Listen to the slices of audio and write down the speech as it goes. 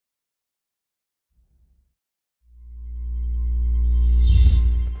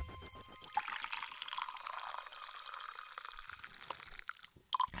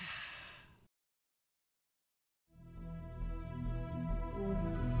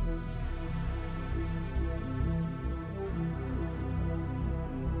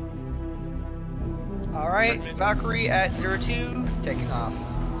Alright, Valkyrie at 02, taking off.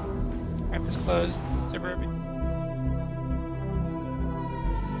 Map is closed. Suburban.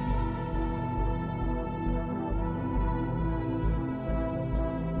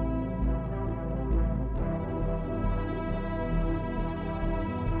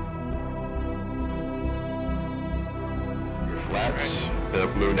 Flats, the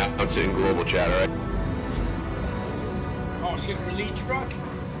blue announce it in global chat, alright? Oh shit, release truck?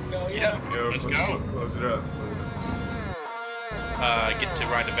 Hell yeah. Yo, let's go. Close it up. Get to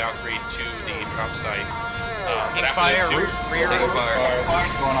ride the Valkyrie to the drop site. Fire, rear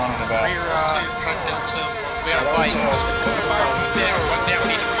What's going on in the back? we have fight. One down,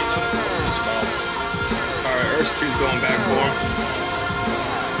 need to reload. That's too small. Alright, Earth 2's going back for him.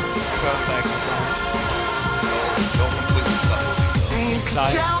 Don't completely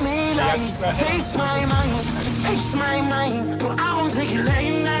stop. Tell me lies, taste my mind, but I won't take it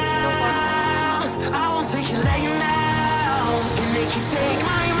laying down. I won't take it laying down. And they can take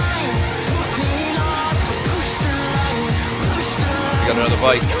my mind, put me lost, push the line. We got another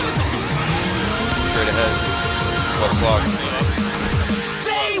bike. Straight ahead. 12 o'clock.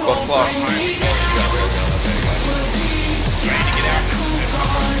 12 o'clock. Trying to get out.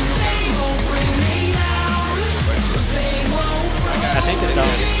 I think it's done.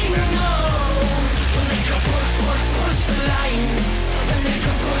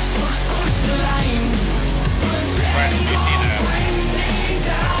 Right, you see that?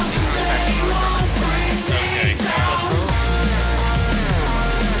 Okay.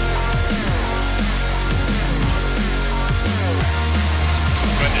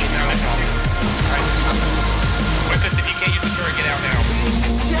 Quickest, if you can't use the turret, get out now.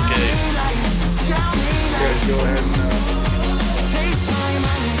 Okay. Guys, go ahead and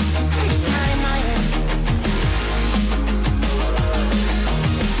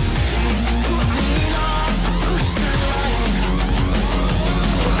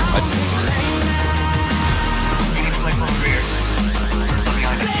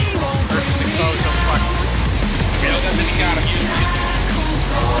Got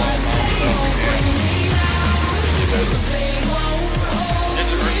him.